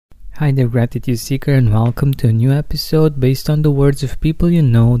Hi there, Gratitude Seeker, and welcome to a new episode based on the words of people you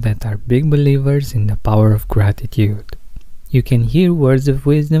know that are big believers in the power of gratitude. You can hear words of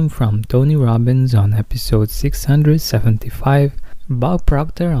wisdom from Tony Robbins on episode 675, Bob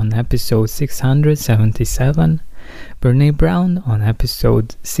Proctor on episode 677, Brene Brown on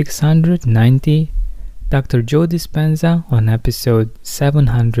episode 690, Dr. Joe Dispenza on episode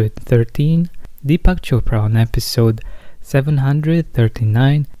 713, Deepak Chopra on episode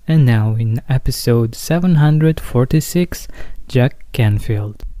 739, and now in episode 746, Jack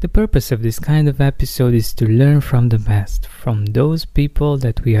Canfield. The purpose of this kind of episode is to learn from the best, from those people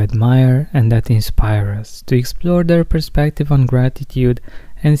that we admire and that inspire us, to explore their perspective on gratitude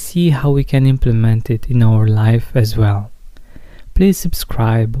and see how we can implement it in our life as well. Please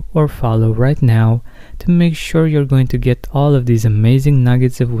subscribe or follow right now to make sure you're going to get all of these amazing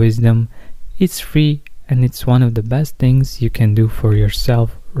nuggets of wisdom. It's free and it's one of the best things you can do for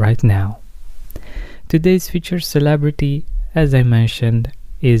yourself right now. Today's featured celebrity, as I mentioned,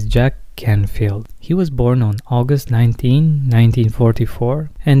 is Jack Canfield. He was born on August 19, 1944,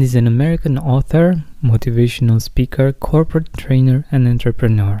 and is an American author, motivational speaker, corporate trainer, and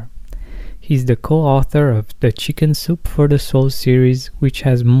entrepreneur. He's the co-author of the Chicken Soup for the Soul series, which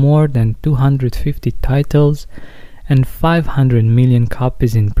has more than 250 titles and 500 million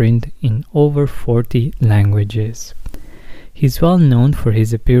copies in print in over 40 languages. He's well known for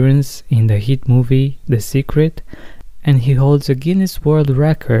his appearance in the hit movie The Secret, and he holds a Guinness World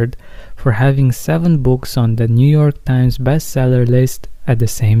Record for having 7 books on the New York Times bestseller list at the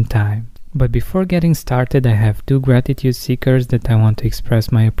same time. But before getting started, I have 2 gratitude seekers that I want to express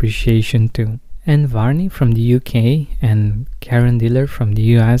my appreciation to. Anne Varney from the UK and Karen Diller from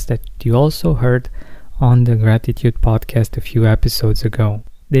the US that you also heard on the Gratitude podcast a few episodes ago.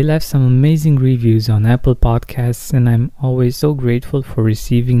 They left some amazing reviews on Apple Podcasts, and I'm always so grateful for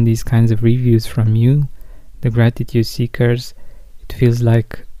receiving these kinds of reviews from you, the Gratitude Seekers. It feels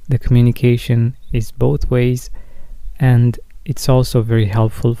like the communication is both ways, and it's also very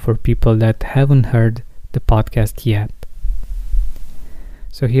helpful for people that haven't heard the podcast yet.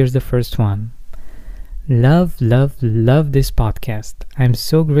 So here's the first one. Love this podcast. I'm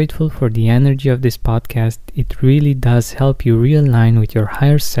so grateful for the energy of this podcast. It really does help you realign with your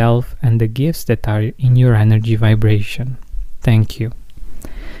higher self and the gifts that are in your energy vibration. Thank you.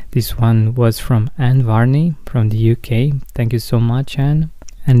 This one was from Anne Varney from the UK. Thank you so much, Anne.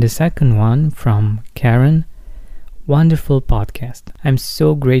 And the second one from Karen. Wonderful podcast. I'm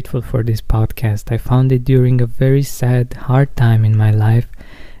so grateful for this podcast. I found it during a very sad, hard time in my life,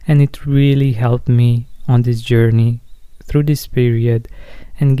 and it really helped me on this journey through this period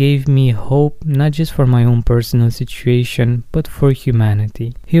and gave me hope not just for my own personal situation but for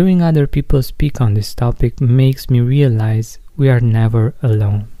humanity. Hearing other people speak on this topic makes me realize we are never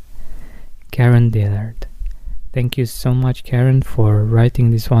alone. Karen Dillard. Thank you so much, Karen, for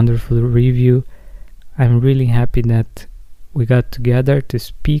writing this wonderful review. I'm really happy that we got together to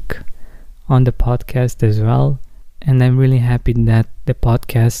speak on the podcast as well, and I'm really happy that the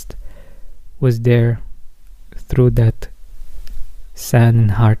podcast was there through that sad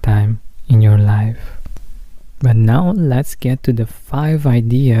and hard time in your life. But now let's get to the 5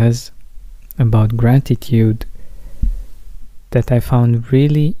 ideas about gratitude that I found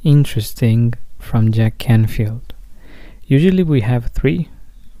really interesting from Jack Canfield. Usually we have 3,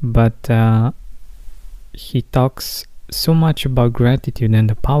 but he talks so much about gratitude and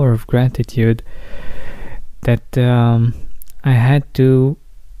the power of gratitude that I had to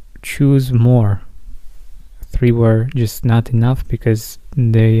choose more. 3 were just not enough because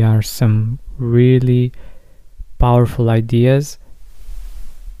they are some really powerful ideas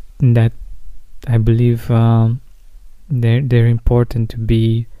that I believe they're important to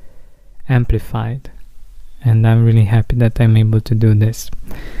be amplified, and I'm really happy that I'm able to do this.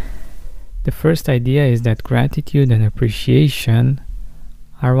 The first idea is that gratitude and appreciation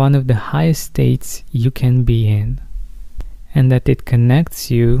are one of the highest states you can be in, and that it connects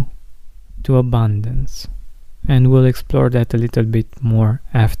you to abundance. And we'll explore that a little bit more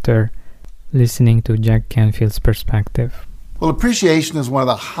after listening to Jack Canfield's perspective. Well, appreciation is one of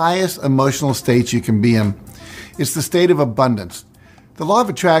the highest emotional states you can be in. It's the state of abundance. The law of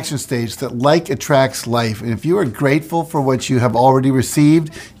attraction states that like attracts life, and if you are grateful for what you have already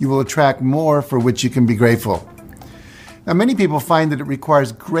received, you will attract more for which you can be grateful. Now, many people find that it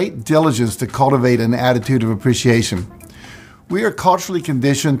requires great diligence to cultivate an attitude of appreciation. We are culturally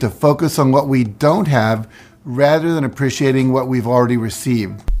conditioned to focus on what we don't have rather than appreciating what we've already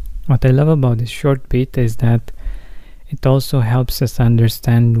received. What I love about this short bit is that it also helps us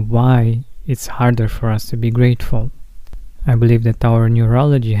understand why it's harder for us to be grateful. I believe that our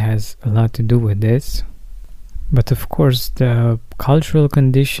neurology has a lot to do with this. But of course, the cultural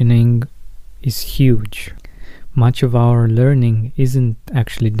conditioning is huge. Much of our learning isn't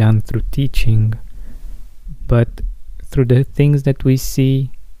actually done through teaching, but through the things that we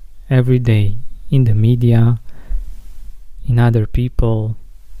see every day in the media, in other people,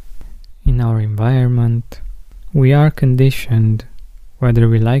 in our environment. We are conditioned, whether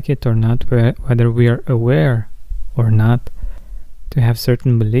we like it or not, whether we are aware or not, to have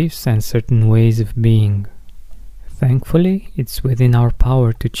certain beliefs and certain ways of being. Thankfully, it's within our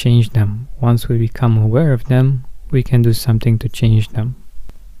power to change them. Once we become aware of them, we can do something to change them.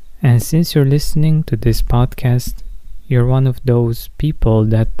 And since you're listening to this podcast, you're one of those people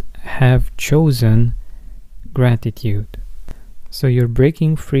that have chosen gratitude. So you're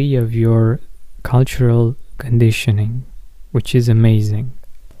breaking free of your cultural conditioning, which is amazing.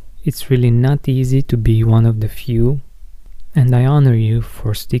 It's really not easy to be one of the few, and I honor you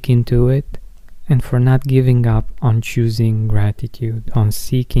for sticking to it and for not giving up on choosing gratitude, on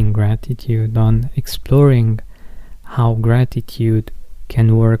seeking gratitude, on exploring how gratitude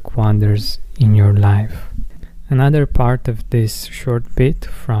can work wonders in your life. Another part of this short bit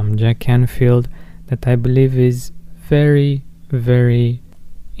from Jack Canfield that I believe is very, very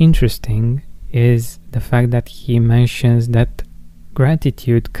interesting is the fact that he mentions that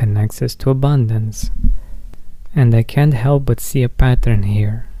gratitude connects us to abundance. And I can't help but see a pattern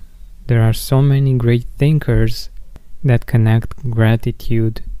here. There are so many great thinkers that connect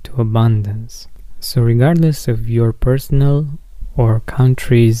gratitude to abundance. So regardless of your personal or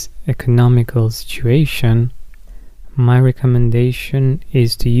country's economical situation, my recommendation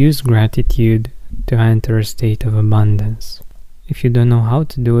is to use gratitude to enter a state of abundance. If you don't know how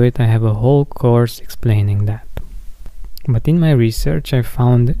to do it, I have a whole course explaining that. But in my research, I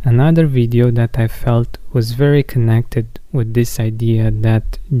found another video that I felt was very connected with this idea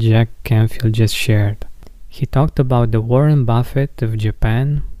that Jack Canfield just shared. He talked about the Warren Buffett of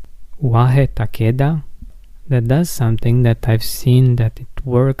Japan, Wahe Takeda, that does something that I've seen that it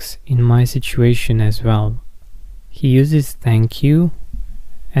works in my situation as well. He uses thank you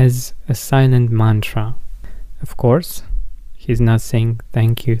as a silent mantra. Of course, he's not saying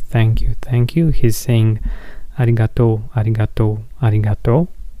thank you, thank you, thank you. He's saying arigato, arigato, arigato.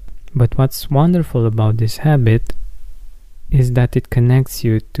 But what's wonderful about this habit is that it connects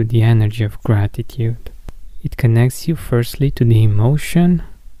you to the energy of gratitude. It connects you firstly to the emotion,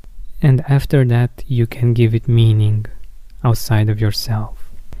 and after that you can give it meaning outside of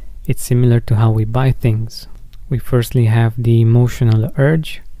yourself. It's similar to how we buy things. We firstly have the emotional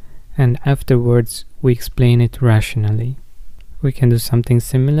urge, and afterwards we explain it rationally. We can do something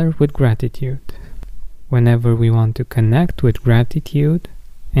similar with gratitude. Whenever we want to connect with gratitude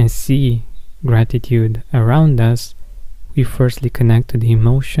and see gratitude around us, we firstly connect to the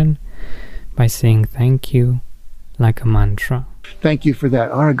emotion by saying thank you like a mantra. Thank you for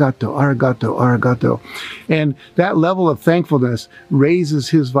that. Arigato, arigato, arigato. And that level of thankfulness raises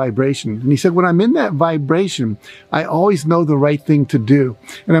his vibration. And he said, when I'm in that vibration, I always know the right thing to do.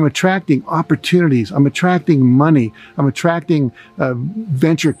 And I'm attracting opportunities. I'm attracting money. I'm attracting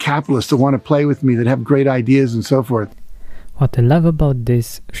venture capitalists that want to play with me, that have great ideas and so forth. What I love about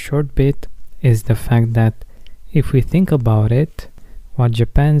this short bit is the fact that if we think about it, what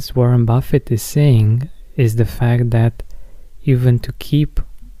Japan's Warren Buffett is saying is the fact that even to keep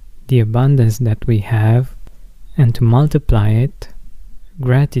the abundance that we have and to multiply it,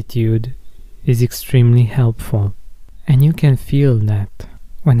 gratitude is extremely helpful. And you can feel that.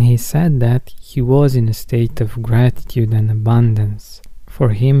 When he said that, he was in a state of gratitude and abundance. For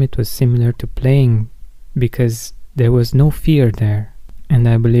him it was similar to playing because there was no fear there. And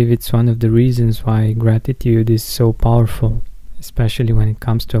I believe it's one of the reasons why gratitude is so powerful, especially when it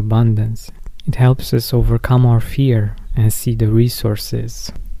comes to abundance. It helps us overcome our fear and see the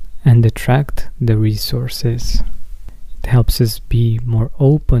resources and attract the resources. It helps us be more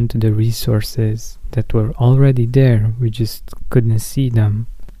open to the resources that were already there, we just couldn't see them.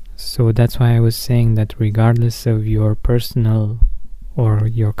 So that's why I was saying that regardless of your personal or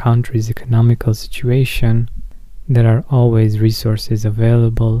your country's economical situation, there are always resources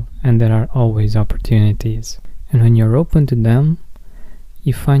available and there are always opportunities. And when you're open to them,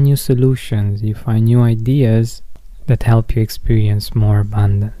 you find new solutions, you find new ideas that help you experience more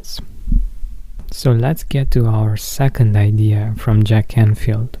abundance. So let's get to our second idea from Jack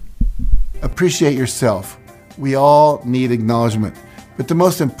Canfield. Appreciate yourself. We all need acknowledgement, but the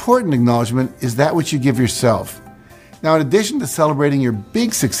most important acknowledgement is that which you give yourself. Now, in addition to celebrating your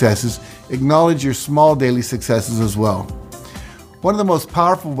big successes, acknowledge your small daily successes as well. One of the most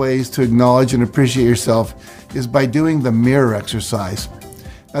powerful ways to acknowledge and appreciate yourself is by doing the mirror exercise.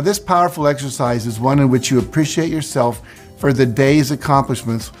 Now, this powerful exercise is one in which you appreciate yourself for the day's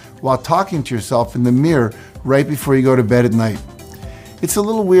accomplishments while talking to yourself in the mirror right before you go to bed at night. It's a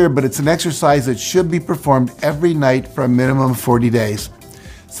little weird, but it's an exercise that should be performed every night for a minimum of 40 days.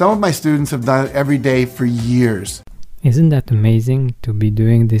 Some of my students have done it every day for years. Isn't that amazing to be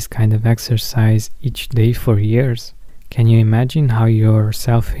doing this kind of exercise each day for years? Can you imagine how your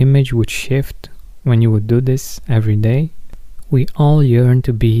self-image would shift when you would do this every day? We all yearn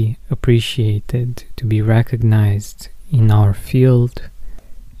to be appreciated, to be recognized in our field,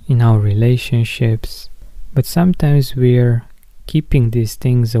 in our relationships, but sometimes we're keeping these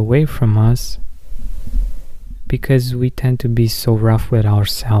things away from us because we tend to be so rough with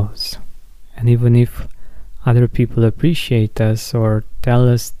ourselves. And even if other people appreciate us or tell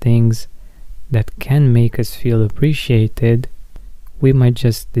us things that can make us feel appreciated, we might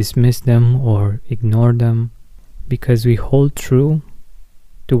just dismiss them or ignore them because we hold true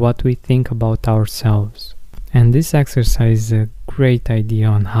to what we think about ourselves. And this exercise is a great idea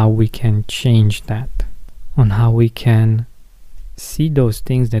on how we can change that, on how we can see those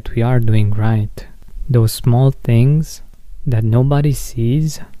things that we are doing right, those small things that nobody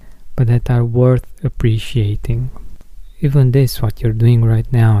sees but that are worth appreciating. Even this, what you're doing right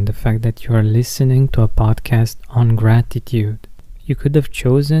now, the fact that you are listening to a podcast on gratitude. You could have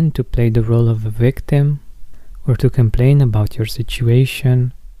chosen to play the role of a victim or to complain about your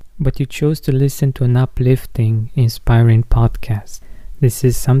situation, but you chose to listen to an uplifting, inspiring podcast. This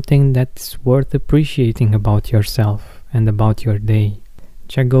is something that's worth appreciating about yourself and about your day.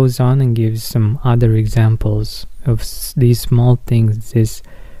 Jack goes on and gives some other examples of these small things, these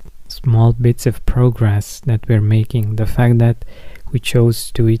small bits of progress that we're making. The fact that we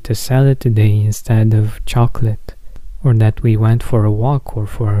chose to eat a salad today instead of chocolate, or that we went for a walk or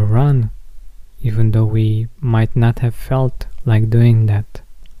for a run, even though we might not have felt like doing that.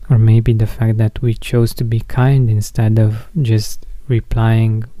 Or maybe the fact that we chose to be kind instead of just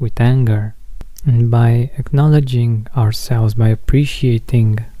replying with anger. And by acknowledging ourselves, by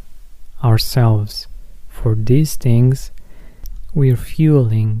appreciating ourselves for these things, we're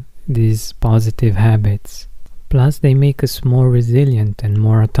fueling these positive habits. Plus, they make us more resilient and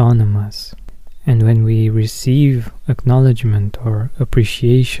more autonomous. And when we receive acknowledgement or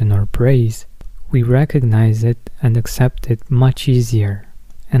appreciation or praise, we recognize it and accept it much easier.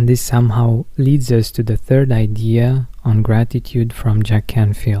 And this somehow leads us to the third idea on gratitude from Jack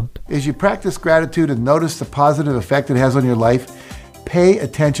Canfield. As you practice gratitude and notice the positive effect it has on your life, pay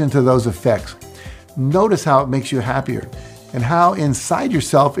attention to those effects. Notice how it makes you happier and how inside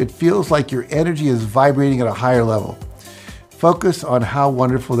yourself it feels like your energy is vibrating at a higher level. Focus on how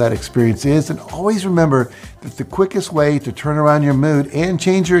wonderful that experience is, and always remember that the quickest way to turn around your mood and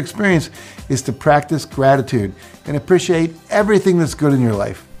change your experience is to practice gratitude and appreciate everything that's good in your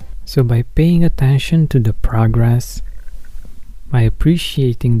life. So by paying attention to the progress, by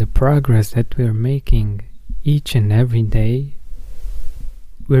appreciating the progress that we're making each and every day,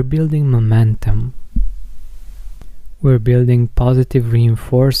 we're building momentum. We're building positive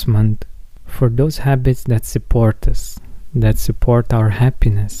reinforcement for those habits that support us, that support our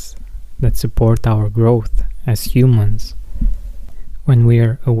happiness, that support our growth as humans. When we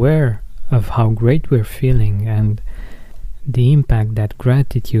are aware of how great we're feeling and the impact that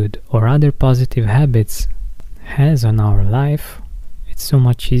gratitude or other positive habits has on our life, it's so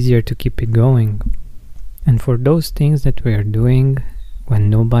much easier to keep it going. And for those things that we are doing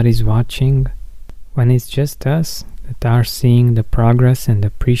when nobody's watching, when it's just us that are seeing the progress and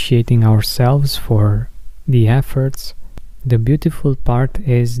appreciating ourselves for the efforts, the beautiful part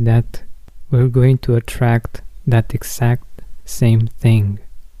is that we're going to attract that exact same thing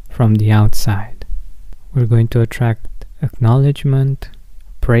from the outside. We're going to attract acknowledgement,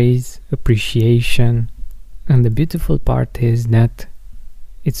 praise, appreciation, and the beautiful part is that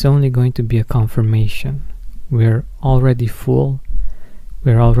it's only going to be a confirmation. We're already full,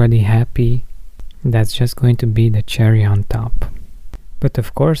 we're already happy. That's just going to be the cherry on top. But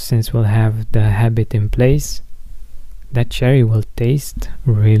of course, since we'll have the habit in place, that cherry will taste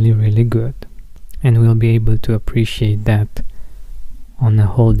really, really good. And we'll be able to appreciate that on a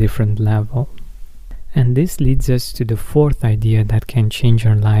whole different level. And this leads us to the fourth idea that can change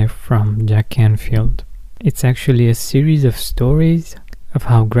our life from Jack Canfield. It's actually a series of stories of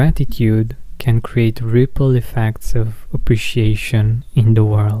how gratitude can create ripple effects of appreciation in the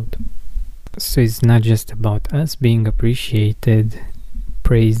world. So it's not just about us being appreciated,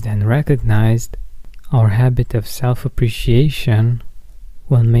 praised and recognized. Our habit of self-appreciation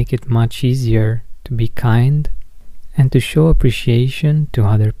will make it much easier to be kind and to show appreciation to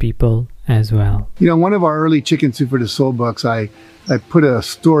other people as well. One of our early Chicken Soup for the Soul books, I put a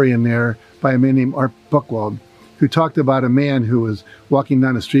story in there by a man named Art Buchwald, who talked about a man who was walking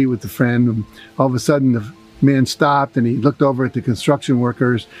down the street with a friend, and all of a sudden the man stopped and he looked over at the construction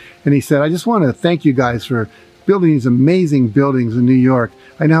workers and he said, "I just want to thank you guys for building these amazing buildings in New York.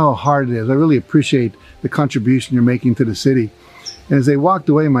 I know how hard it is. I really appreciate the contribution you're making to the city." And as they walked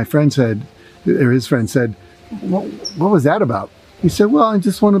away, his friend said, what was that about? He said, "Well, I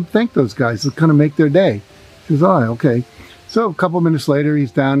just want to thank those guys to kind of make their day." He says, "Oh, okay." So a couple minutes later,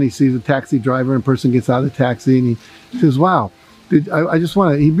 he's down, he sees a taxi driver, and a person gets out of the taxi, and he says, "Wow, he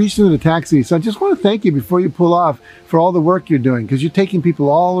reached into the taxi, he said, "I just want to thank you before you pull off for all the work you're doing, because you're taking people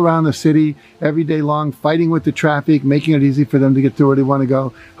all around the city every day long, fighting with the traffic, making it easy for them to get to where they want to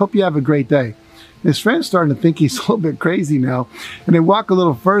go. Hope you have a great day." And his friend's starting to think he's a little bit crazy now, and they walk a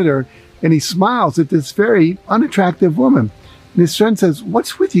little further, and he smiles at this very unattractive woman. And his friend says,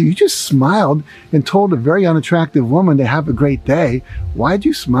 "What's with you? You just smiled and told a very unattractive woman to have a great day. Why'd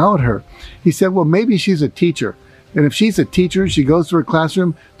you smile at her?" He said, "Well, maybe she's a teacher. And if she's a teacher, she goes to her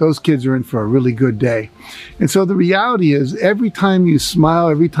classroom, those kids are in for a really good day." And so the reality is, every time you smile,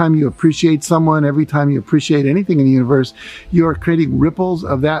 every time you appreciate someone, every time you appreciate anything in the universe, you are creating ripples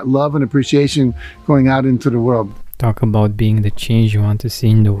of that love and appreciation going out into the world. Talk about being the change you want to see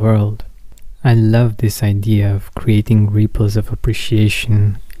in the world. I love this idea of creating ripples of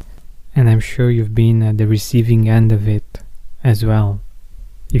appreciation, and I'm sure you've been at the receiving end of it as well,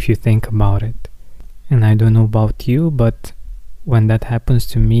 if you think about it. And I don't know about you, but when that happens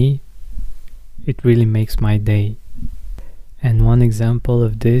to me, it really makes my day. And one example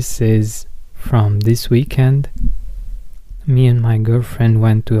of this is from this weekend. Me and my girlfriend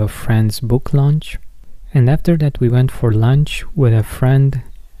went to a friend's book launch, and after that we went for lunch with a friend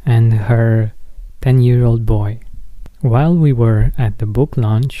and her 10-year-old boy. While we were at the book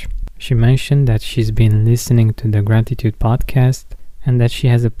launch, she mentioned that she's been listening to the Gratitude podcast and that she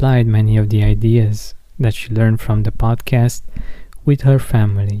has applied many of the ideas that she learned from the podcast with her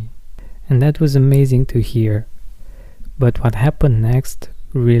family. And that was amazing to hear. But what happened next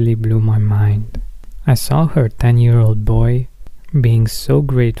really blew my mind. I saw her 10-year-old boy being so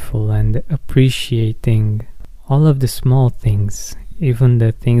grateful and appreciating all of the small things, even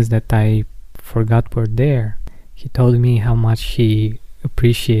the things that I forgot were there. He told me how much he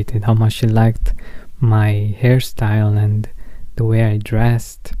appreciated, how much he liked my hairstyle and the way I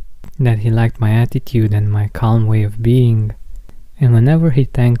dressed, that he liked my attitude and my calm way of being. And whenever he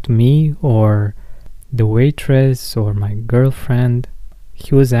thanked me or the waitress or my girlfriend,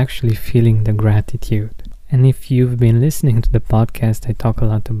 he was actually feeling the gratitude. And if you've been listening to the podcast, I talk a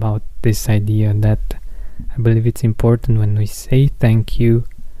lot about this idea that I believe it's important when we say thank you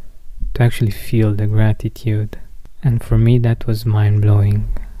to actually feel the gratitude. And for me, that was mind-blowing.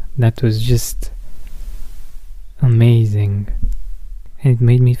 That was just amazing. And it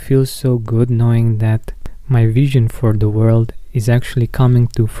made me feel so good knowing that my vision for the world is actually coming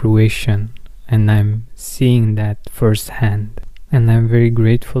to fruition, and I'm seeing that firsthand. And I'm very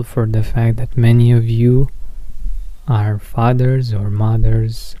grateful for the fact that many of you are fathers or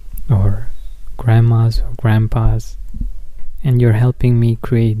mothers or grandmas or grandpas, and you're helping me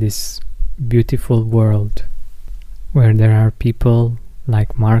create this beautiful world where there are people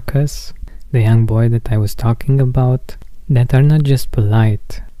like Marcus, the young boy that I was talking about, that are not just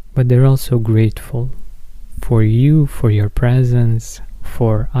polite, but they're also grateful for you, for your presence,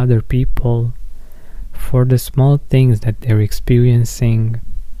 for other people, for the small things that they're experiencing.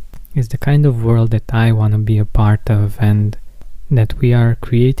 Is the kind of world that I want to be a part of, and that we are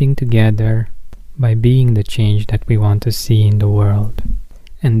creating together by being the change that we want to see in the world.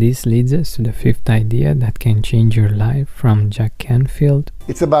 And this leads us to the fifth idea that can change your life, from Jack Canfield.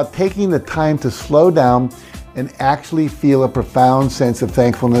 It's about taking the time to slow down and actually feel a profound sense of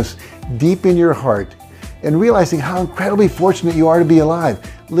thankfulness deep in your heart, and realizing how incredibly fortunate you are to be alive,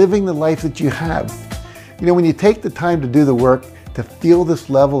 living the life that you have. When you take the time to do the work, to feel this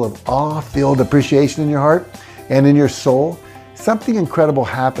level of awe-filled appreciation in your heart and in your soul, something incredible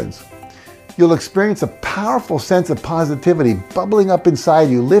happens. You'll experience a powerful sense of positivity bubbling up inside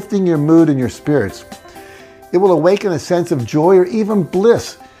you, lifting your mood and your spirits. It will awaken a sense of joy or even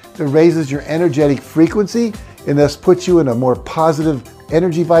bliss that raises your energetic frequency and thus puts you in a more positive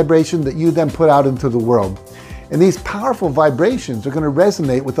energy vibration that you then put out into the world. And these powerful vibrations are going to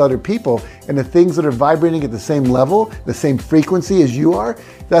resonate with other people and the things that are vibrating at the same level, the same frequency as you are,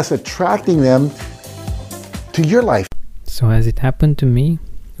 thus attracting them to your life. So as it happened to me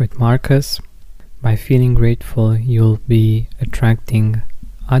with Marcus, by feeling grateful, you'll be attracting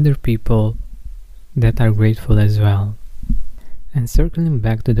other people that are grateful as well. And circling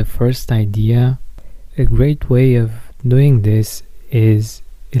back to the first idea, a great way of doing this is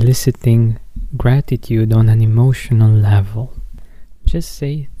eliciting gratitude on an emotional level. Just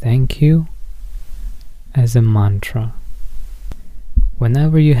say thank you as a mantra.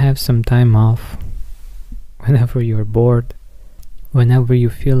 Whenever you have some time off, whenever you're bored, whenever you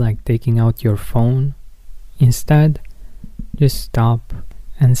feel like taking out your phone, instead, just stop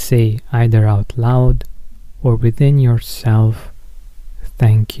and say either out loud or within yourself,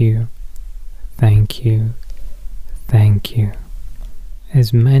 thank you, thank you, thank you,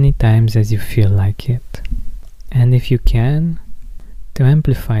 as many times as you feel like it. And if you can, to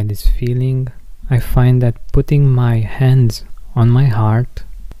amplify this feeling, I find that putting my hands on my heart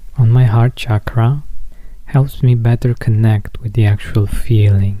chakra, helps me better connect with the actual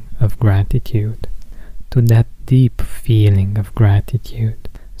feeling of gratitude, to that deep feeling of gratitude.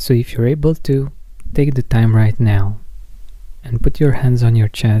 So if you're able to, take the time right now and put your hands on your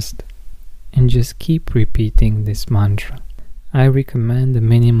chest and just keep repeating this mantra. I recommend a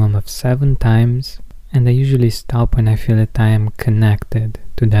minimum of 7 times, and I usually stop when I feel that I am connected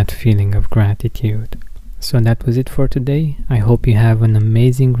to that feeling of gratitude. So that was it for today. I hope you have an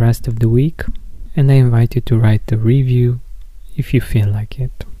amazing rest of the week, and I invite you to write a review if you feel like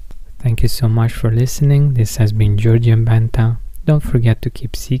it. Thank you so much for listening. This has been Georgian Banta. Don't forget to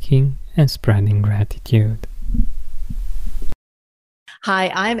keep seeking and spreading gratitude.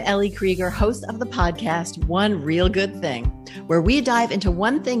 Hi, I'm Ellie Krieger, host of the podcast One Real Good Thing, where we dive into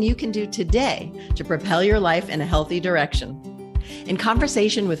one thing you can do today to propel your life in a healthy direction. In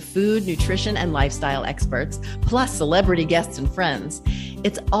conversation with food, nutrition, and lifestyle experts, plus celebrity guests and friends,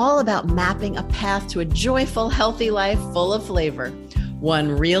 it's all about mapping a path to a joyful, healthy life full of flavor,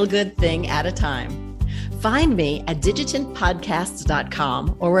 one real good thing at a time. Find me at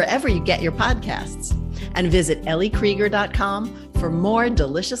digitantpodcasts.com or wherever you get your podcasts, and visit elliekrieger.com for more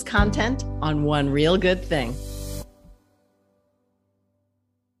delicious content on One Real Good Thing.